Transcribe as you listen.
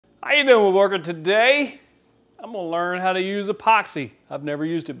How you doing, Woodworker? Today, I'm gonna learn how to use epoxy. I've never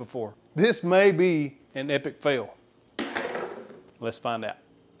used it before. This may be an epic fail. Let's find out.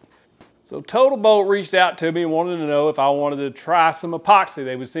 So Total Bolt reached out to me and wanted to know if I wanted to try some epoxy.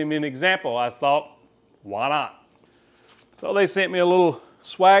 They would send me an example. I thought, why not? So they sent me a little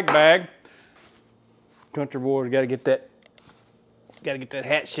swag bag. Country boy, gotta get that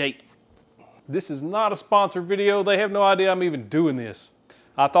hat shape. This is not a sponsored video. They have no idea I'm even doing this.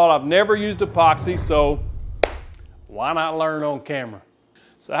 I thought I've never used epoxy, so why not learn on camera?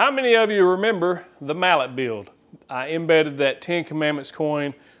 So how many of you remember the mallet build? I embedded that 10 Commandments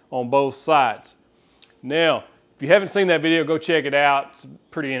coin on both sides. Now, if you haven't seen that video, go check it out. It's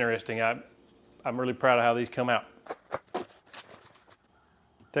pretty interesting. I'm really proud of how these come out.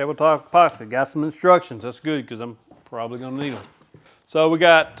 Tabletop epoxy, got some instructions. That's good because I'm probably gonna need them. So we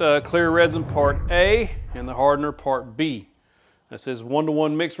got clear resin part A and the hardener part B. That says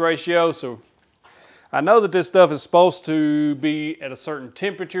 1-to-1 mix ratio, so I know that this stuff is supposed to be at a certain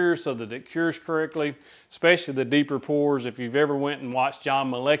temperature so that it cures correctly, especially the deeper pours. If you've ever went and watched John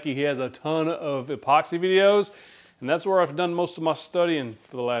Mallet, he has a ton of epoxy videos, and that's where I've done most of my studying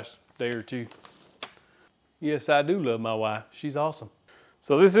for the last day or two. Yes, I do love my wife. She's awesome.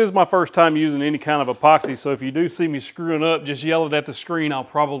 So this is my first time using any kind of epoxy, so if you do see me screwing up, just yell it at the screen. I'll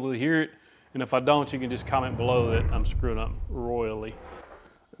probably hear it. And if I don't, you can just comment below that I'm screwing up royally.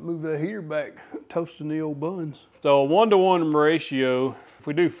 Move that heater back, toasting the old buns. So a 1-to-1 ratio, if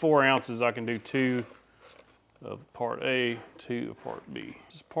we do 4 ounces, I can do 2 of part A, 2 of part B.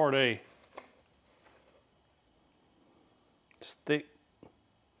 This is part A. It's thick,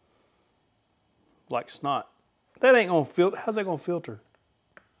 like snot. That ain't gonna filter. How's that gonna filter?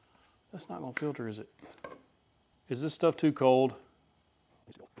 That's not gonna filter, is it? Is this stuff too cold?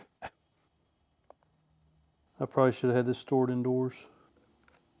 I probably should have had this stored indoors.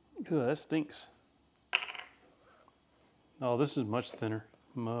 Ugh, that stinks. Oh, this is much thinner,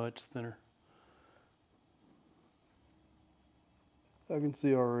 much thinner. I can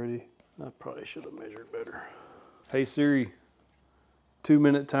see already. I probably should have measured better. Hey Siri,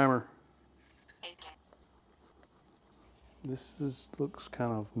 2-minute timer. This looks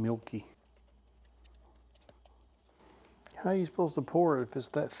kind of milky. How are you supposed to pour it if it's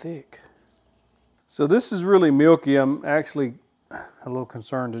that thick? So this is really milky. I'm actually a little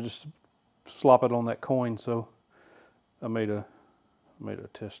concerned to just slop it on that coin, so I made a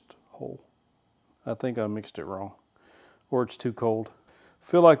test hole. I think I mixed it wrong, or it's too cold. I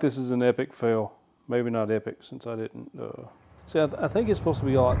feel like this is an epic fail. Maybe not epic since I didn't. See, I think it's supposed to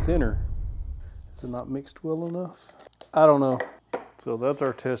be a lot thinner. Is it not mixed well enough? I don't know. So that's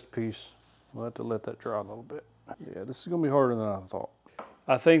our test piece. We'll have to let that dry a little bit. Yeah, this is gonna be harder than I thought.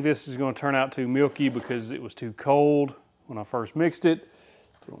 I think this is going to turn out too milky because it was too cold when I first mixed it.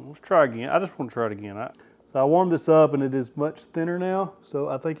 So let's try again. I just want to try it again. So I warmed this up and it is much thinner now. So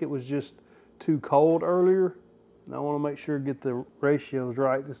I think it was just too cold earlier. And I want to make sure to get the ratios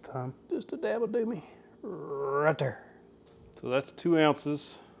right this time. Just a dab will do me. Right there. So that's 2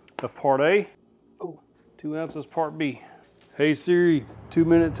 ounces of part A. Oh, 2 ounces part B. Hey Siri,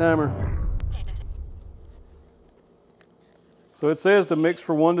 2-minute timer. So it says to mix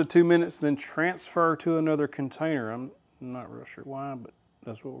for 1 to 2 minutes, then transfer to another container. I'm not real sure why, but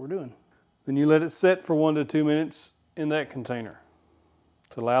that's what we're doing. Then you let it set for 1 to 2 minutes in that container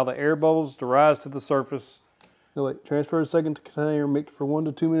to allow the air bubbles to rise to the surface. No, wait, transfer to second container, mix for 1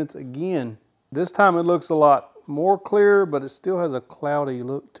 to 2 minutes again. This time it looks a lot more clear, but it still has a cloudy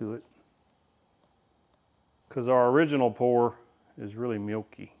look to it because our original pour is really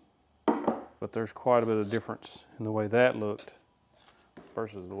milky, but there's quite a bit of difference in the way that looked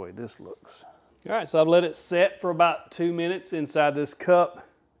versus the way this looks. All right, so I've let it set for about 2 minutes inside this cup.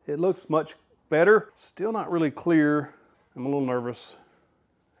 It looks much better. Still not really clear. I'm a little nervous.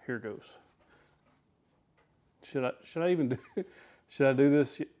 Here goes. Should I even do, should I do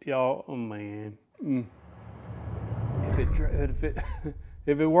this, y'all? Oh man.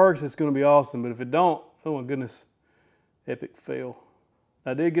 If it works, it's gonna be awesome, but if it don't, oh my goodness, epic fail.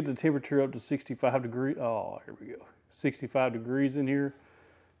 I did get the temperature up to 65 degrees. Oh, here we go. 65 degrees in here.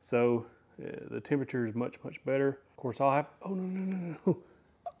 So the temperature is much, much better. Of course, I'll have, oh, no.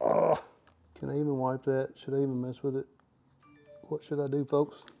 Oh. Can I even wipe that? Should I even mess with it? What should I do,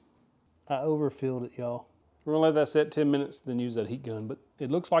 folks? I overfilled it, y'all. We're gonna let that set 10 minutes, then use that heat gun. But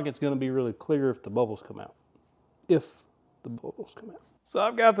it looks like it's gonna be really clear if the bubbles come out. If the bubbles come out. So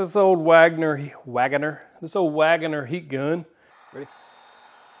I've got this old Wagoner heat gun. Ready?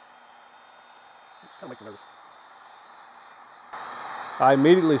 It's gonna make me nervous. I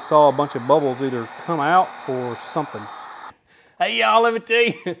immediately saw a bunch of bubbles either come out or something. Hey y'all, let me tell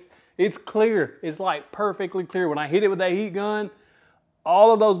you, It's clear. It's like perfectly clear. When I hit it with that heat gun,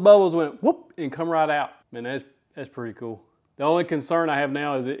 all of those bubbles went whoop and come right out. Man, that's pretty cool. The only concern I have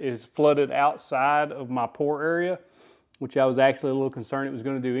now is it is flooded outside of my pour area, which I was actually a little concerned it was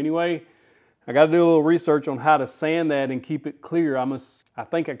going to do anyway. I got to do a little research on how to sand that and keep it clear. I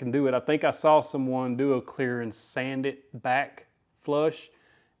think I can do it. I think I saw someone do a clear and sand it back flush,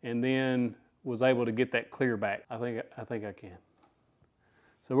 and then was able to get that clear back. I think I can.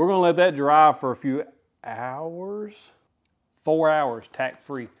 So we're gonna let that dry for a few hours, 4 hours tack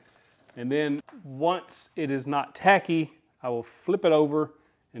free. And then once it is not tacky, I will flip it over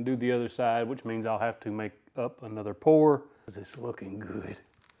and do the other side, which means I'll have to make up another pour. It's looking good.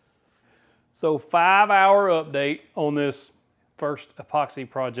 So 5-hour update on this first epoxy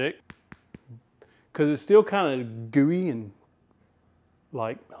project, because it's still kind of gooey and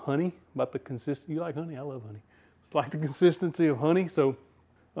like honey, about the consistency. You like honey? I love honey. It's like the consistency of honey. So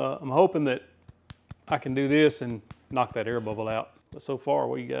I'm hoping that I can do this and knock that air bubble out. But so far,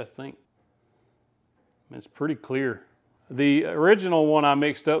 what do you guys think? It's pretty clear. The original one I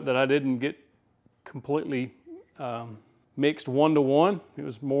mixed up that I didn't get completely mixed 1-to-1. It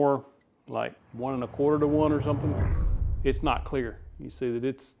was more like 1 1/4 to 1 or something. It's not clear. You see that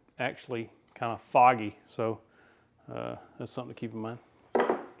it's actually kind of foggy. So that's something to keep in mind.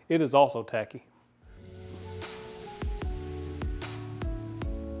 It is also tacky.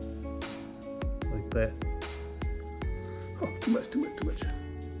 Like that. Oh, too much.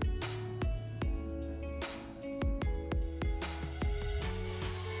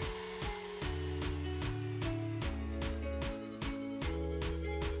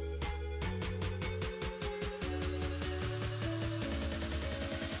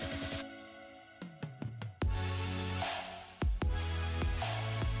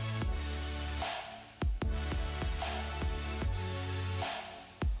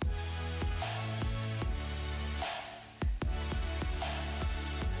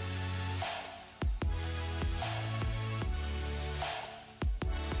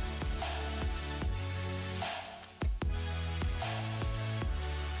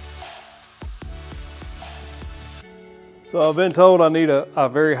 So I've been told I need a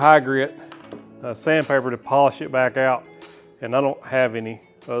very high grit sandpaper to polish it back out, and I don't have any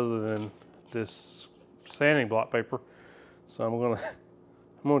other than this sanding block paper. So I'm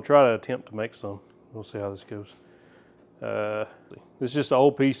gonna try to attempt to make some. We'll see how this goes. It's just an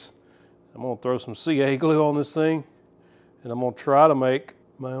old piece. I'm gonna throw some CA glue on this thing, and I'm gonna try to make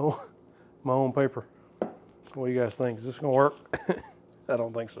my own paper. What do you guys think? Is this gonna work? I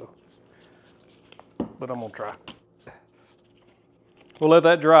don't think so, but I'm gonna try. We'll let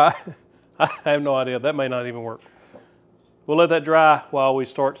that dry. I have no idea. That may not even work. We'll let that dry while we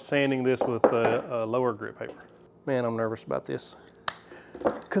start sanding this with lower grit paper. Man, I'm nervous about this.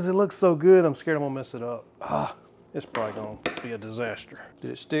 Because it looks so good, I'm scared I'm gonna mess it up. It's probably gonna be a disaster. Did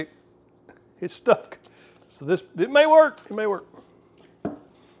it stick? It's stuck. So it may work. It may work.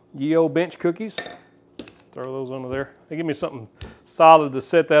 Ye old bench cookies. Throw those under there. They give me something solid to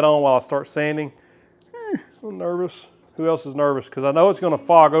set that on while I start sanding. I'm nervous. Who else is nervous? Because I know it's going to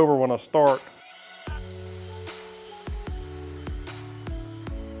fog over when I start.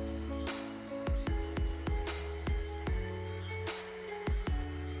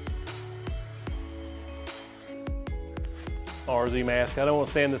 RZ mask. I don't want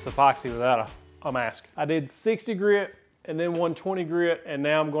to sand this epoxy without a mask. I did 60 grit and then 120 grit, and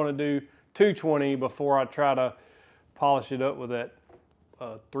now I'm going to do 220 before I try to polish it up with that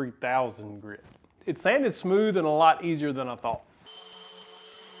 3000 grit. It sanded smooth and a lot easier than I thought.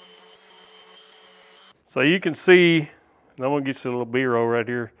 So you can see, and I'm gonna get you a little B-roll right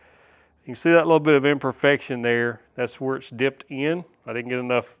here. You can see that little bit of imperfection there. That's where it's dipped in. I didn't get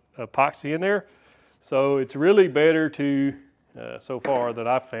enough epoxy in there. So it's really better to, so far that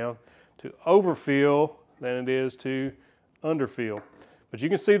I've found, to overfill than it is to underfill. But you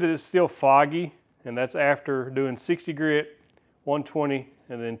can see that it's still foggy, and that's after doing 60 grit, 120,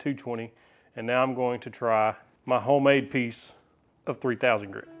 and then 220. And now I'm going to try my homemade piece of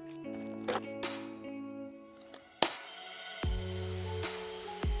 3000 grit.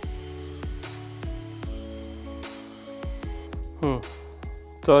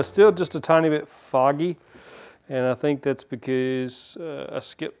 So it's still just a tiny bit foggy, and I think that's because I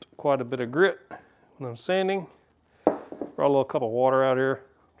skipped quite a bit of grit when I'm sanding. Brought a little cup of water out here.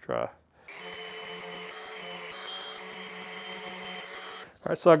 Try. All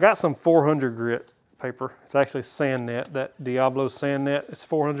right, so I got some 400 grit paper. It's actually sand net, that Diablo sand net. It's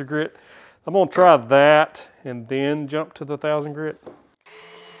 400 grit. I'm gonna try that and then jump to the 1000 grit.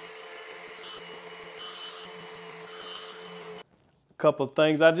 couple of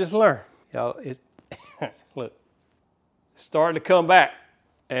things I just learned. Y'all, it's, look, it's starting to come back.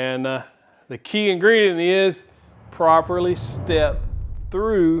 And the key ingredient is properly step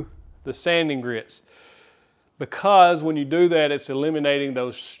through the sanding grits. Because when you do that, it's eliminating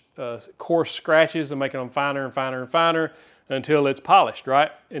those coarse scratches and making them finer and finer and finer until it's polished, right?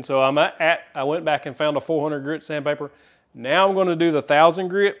 And so I went back and found a 400 grit sandpaper. Now I'm gonna do the 1000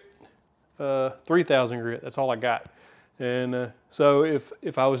 grit, 3000 grit, that's all I got. And so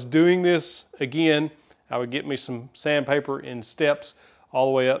if I was doing this again, I would get me some sandpaper in steps all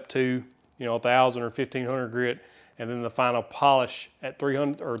the way up to, 1000 or 1500 grit, and then the final polish at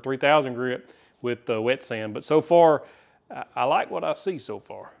 300 or 3000 grit with the wet sand. But so far, I like what I see so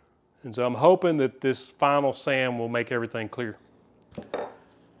far. And so I'm hoping that this final sand will make everything clear.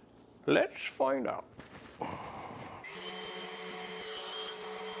 Let's find out.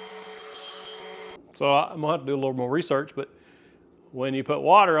 So I'm gonna have to do a little more research, but when you put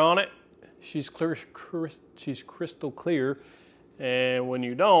water on it, she's crystal clear. And when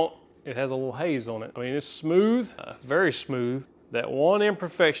you don't, it has a little haze on it. I mean, it's smooth, very smooth. That one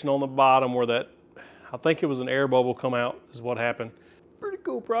imperfection on the bottom where that, I think it was an air bubble come out is what happened. Pretty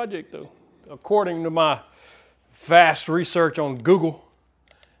cool project though. According to my vast research on Google,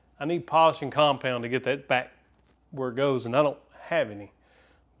 I need polishing compound to get that back where it goes, and I don't have any.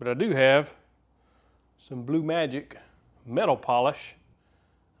 But I do have some Blue Magic metal polish.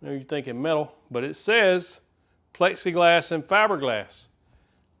 I know you're thinking metal, but it says plexiglass and fiberglass.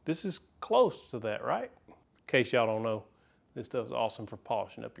 This is close to that, right? In case y'all don't know, this stuff's awesome for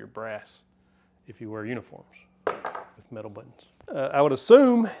polishing up your brass if you wear uniforms with metal buttons. I would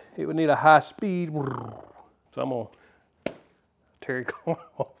assume it would need a high speed. So I'm gonna terry cloth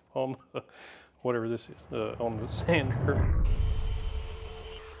on the, whatever this is, on the sander.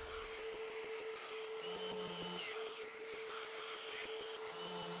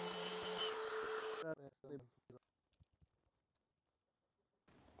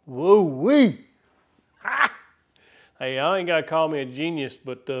 Woo-wee! Ah! Hey, I ain't gotta call me a genius,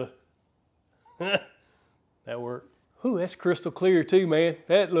 but that worked. Ooh, that's crystal clear too, man.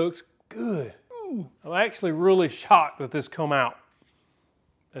 That looks good. Ooh, I'm actually really shocked that this come out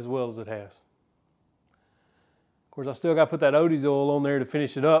as well as it has. Of course, I still gotta put that Odie's oil on there to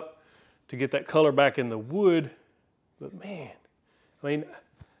finish it up to get that color back in the wood. But man, I mean,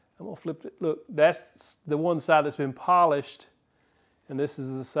 I'm gonna flip it. Look, that's the one side that's been polished, and this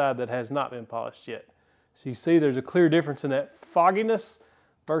is the side that has not been polished yet. So you see there's a clear difference in that fogginess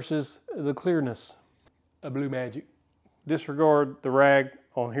versus the clearness of Blue Magic. Disregard the rag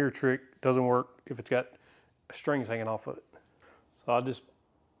on here trick. It doesn't work if it's got strings hanging off of it. So I just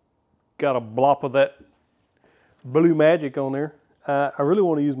got a blop of that Blue Magic on there. I really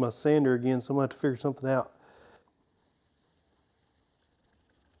want to use my sander again, so I'm going to have to figure something out.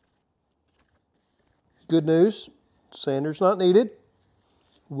 Good news, sander's not needed.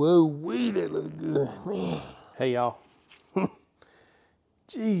 Whoa, wee, that look good, man. Hey y'all,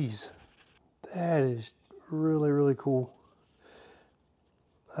 jeez, that is really, really cool.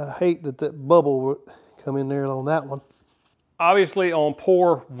 I hate that that bubble would come in there on that one. Obviously on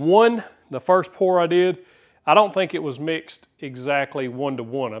pour one, the first pour I did, I don't think it was mixed exactly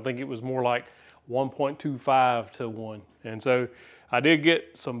 1-to-1. I think it was more like 1.25 to 1. And so I did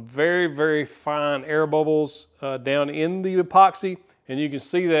get some very, very fine air bubbles down in the epoxy. And you can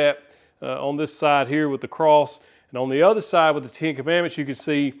see that on this side here with the cross. And on the other side with the 10 Commandments, you can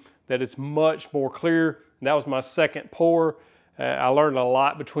see that it's much more clear. And that was my second pour. I learned a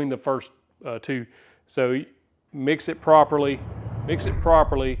lot between the first two. So mix it properly, mix it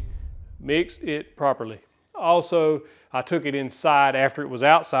properly, mix it properly. Also, I took it inside after it was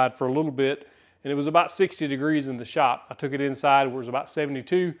outside for a little bit, and it was about 60 degrees in the shop. I took it inside where it was about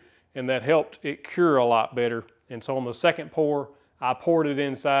 72, and that helped it cure a lot better. And so on the second pour, I poured it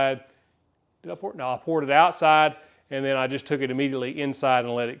inside. Did I pour it? No, I poured it outside, and then I just took it immediately inside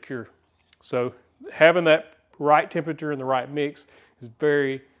and let it cure. So having that right temperature and the right mix is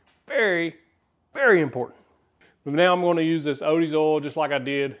very, very, very important. But now I'm going to use this Odie's oil just like I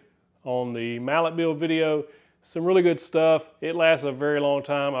did on the mallet build video. Some really good stuff. It lasts a very long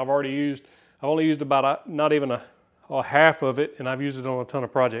time. I've only used about not even a half of it, and I've used it on a ton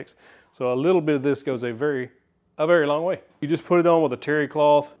of projects. So a little bit of this goes a very long way. You just put it on with a terry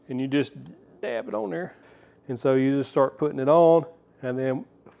cloth and you just dab it on there. And so you just start putting it on, and then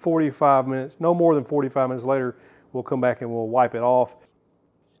 45 minutes, no more than 45 minutes later, we'll come back and we'll wipe it off.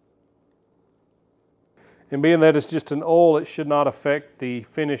 And being that it's just an oil, it should not affect the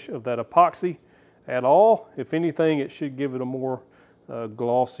finish of that epoxy at all. If anything, it should give it a more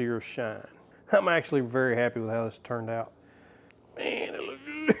glossier shine. I'm actually very happy with how this turned out. Man, it looks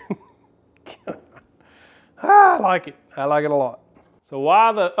good. I like it. I like it a lot. So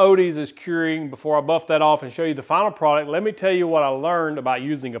while the Odie's is curing, before I buff that off and show you the final product, let me tell you what I learned about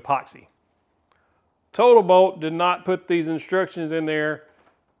using epoxy. Total Bolt did not put these instructions in there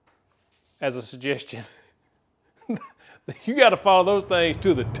as a suggestion. You got to follow those things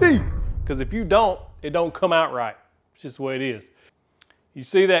to the T, because if you don't, it don't come out right. It's just the way it is. You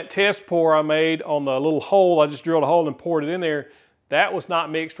see that test pour I made on the little hole, I just drilled a hole and poured it in there. That was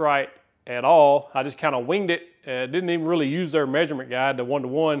not mixed right at all. I just kind of winged it. Didn't even really use their measurement guide, the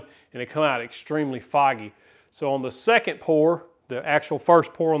 1-to-1, and it come out extremely foggy. So on the second pour, the actual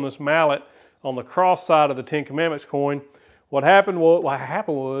first pour on this mallet, on the cross side of the Ten Commandments coin, what happened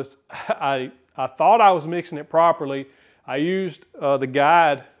was I thought I was mixing it properly. I used the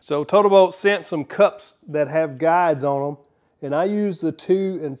guide. So Total Bolt sent some cups that have guides on them, and I used the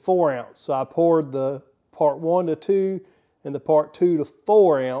 2 and 4 ounce. So I poured the part 1 to 2 and the part 2 to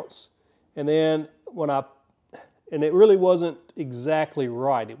 4 ounce, and then and it really wasn't exactly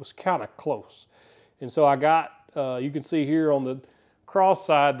right. It was kind of close. And so I got, you can see here on the cross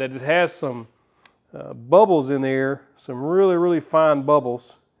side that it has some bubbles in there, some really, really fine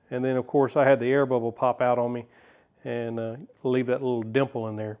bubbles. And then of course I had the air bubble pop out on me and leave that little dimple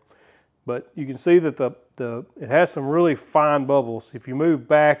in there. But you can see that it has some really fine bubbles. If you move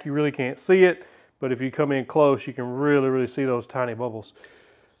back, you really can't see it. But if you come in close, you can really, really see those tiny bubbles.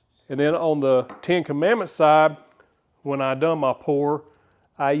 And then on the Ten Commandments side, when I done my pour,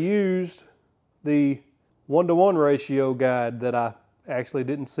 I used the 1-to-1 ratio guide that I actually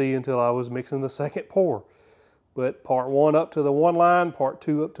didn't see until I was mixing the second pour. But part 1 up to the 1 line, part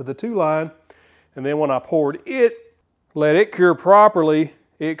 2 up to the 2 line. And then when I poured it, let it cure properly,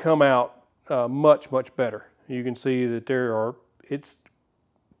 it come out much, much better. You can see that it's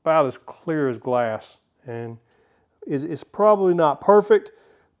about as clear as glass. And it's probably not perfect,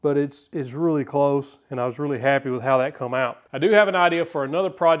 but it's really close, and I was really happy with how that come out. I do have an idea for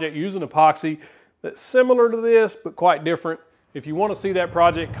another project using epoxy that's similar to this, but quite different. If you want to see that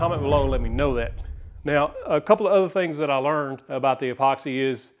project, comment below and let me know that. Now, a couple of other things that I learned about the epoxy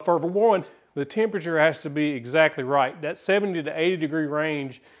is, for one, the temperature has to be exactly right. That 70 to 80 degree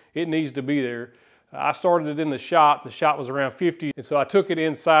range, it needs to be there. I started it in the shop was around 50, and so I took it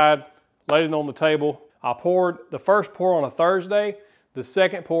inside, laid it on the table. I poured the first pour on a Thursday. The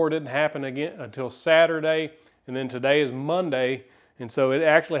second pour didn't happen again until Saturday, and then today is Monday, and so it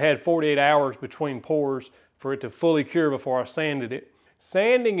actually had 48 hours between pours for it to fully cure before I sanded it.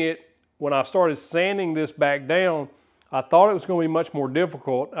 Sanding it, when I started sanding this back down, I thought it was going to be much more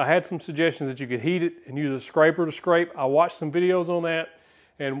difficult. I had some suggestions that you could heat it and use a scraper to scrape. I watched some videos on that,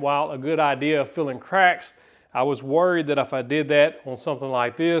 and while a good idea of filling cracks, I was worried that if I did that on something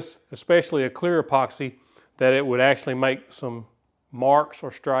like this, especially a clear epoxy, that it would actually make some marks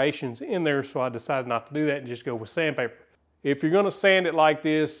or striations in there, so I decided not to do that and just go with sandpaper. If you're going to sand it like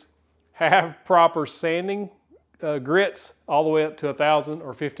this, have proper sanding grits all the way up to 1,000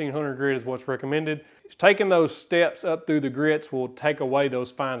 or 1,500 grit is what's recommended. Taking those steps up through the grits will take away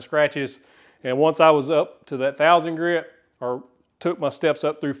those fine scratches, and once I was up to that 1,000 grit, or took my steps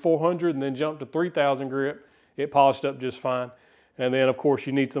up through 400 and then jumped to 3,000 grit, it polished up just fine. And then of course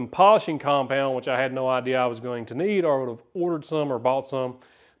you need some polishing compound, which I had no idea I was going to need, or I would have ordered some or bought some.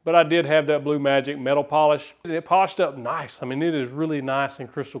 But I did have that Blue Magic metal polish. It polished up nice. I mean, it is really nice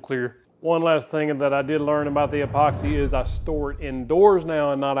and crystal clear. One last thing that I did learn about the epoxy is I store it indoors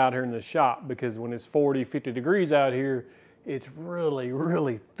now and not out here in the shop, because when it's 40, 50 degrees out here, it's really,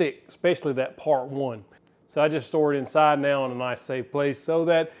 really thick, especially that part 1. So I just store it inside now in a nice safe place so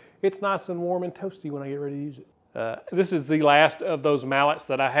that it's nice and warm and toasty when I get ready to use it. This is the last of those mallets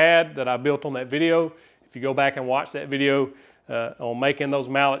that I had that I built on that video. If you go back and watch that video on making those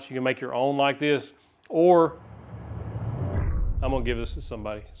mallets, you can make your own like this, or I'm gonna give this to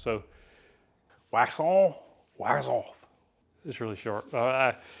somebody. So wax on, wax off. It's really sharp.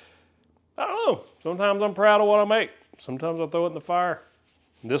 I don't know. Sometimes I'm proud of what I make. Sometimes I throw it in the fire.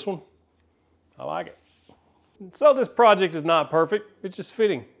 This one, I like it. So this project is not perfect. It's just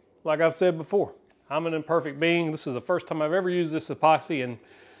fitting. Like I've said before, I'm an imperfect being. This is the first time I've ever used this epoxy, and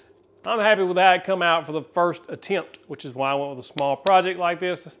I'm happy with how it come out for the first attempt, which is why I went with a small project like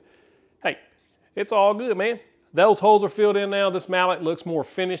this. Hey, it's all good, man. Those holes are filled in now. This mallet looks more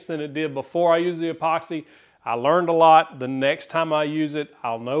finished than it did before I used the epoxy. I learned a lot. The next time I use it,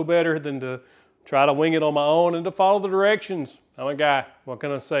 I'll know better than to try to wing it on my own and to follow the directions. I'm a guy. What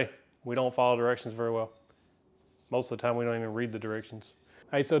can I say? We don't follow directions very well. Most of the time, we don't even read the directions.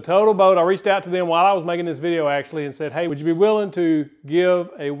 Hey, so Total Bolt, I reached out to them while I was making this video actually and said, hey, would you be willing to give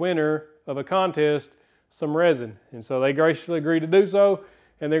a winner of a contest some resin. And so they graciously agreed to do so,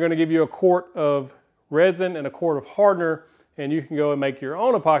 and they're going to give you a quart of resin and a quart of hardner, and you can go and make your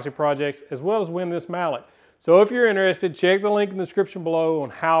own epoxy projects as well as win this mallet. So if you're interested, check the link in the description below on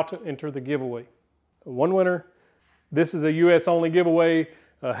how to enter the giveaway. One winner. This is a US only giveaway.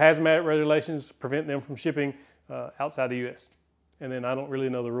 Hazmat regulations prevent them from shipping outside the US. And then I don't really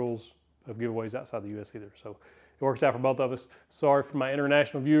know the rules of giveaways outside the US either. So it works out for both of us. Sorry for my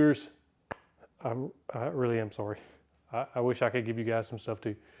international viewers. I really am sorry. I wish I could give you guys some stuff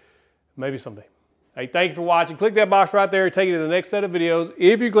too. Maybe someday. Hey, thank you for watching. Click that box right there to take you to the next set of videos.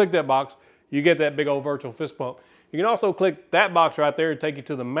 If you click that box, you get that big old virtual fist bump. You can also click that box right there to take you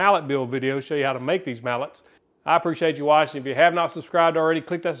to the mallet build video, show you how to make these mallets. I appreciate you watching. If you have not subscribed already,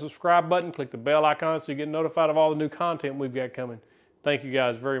 click that subscribe button, click the bell icon so you get notified of all the new content we've got coming. Thank you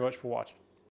guys very much for watching.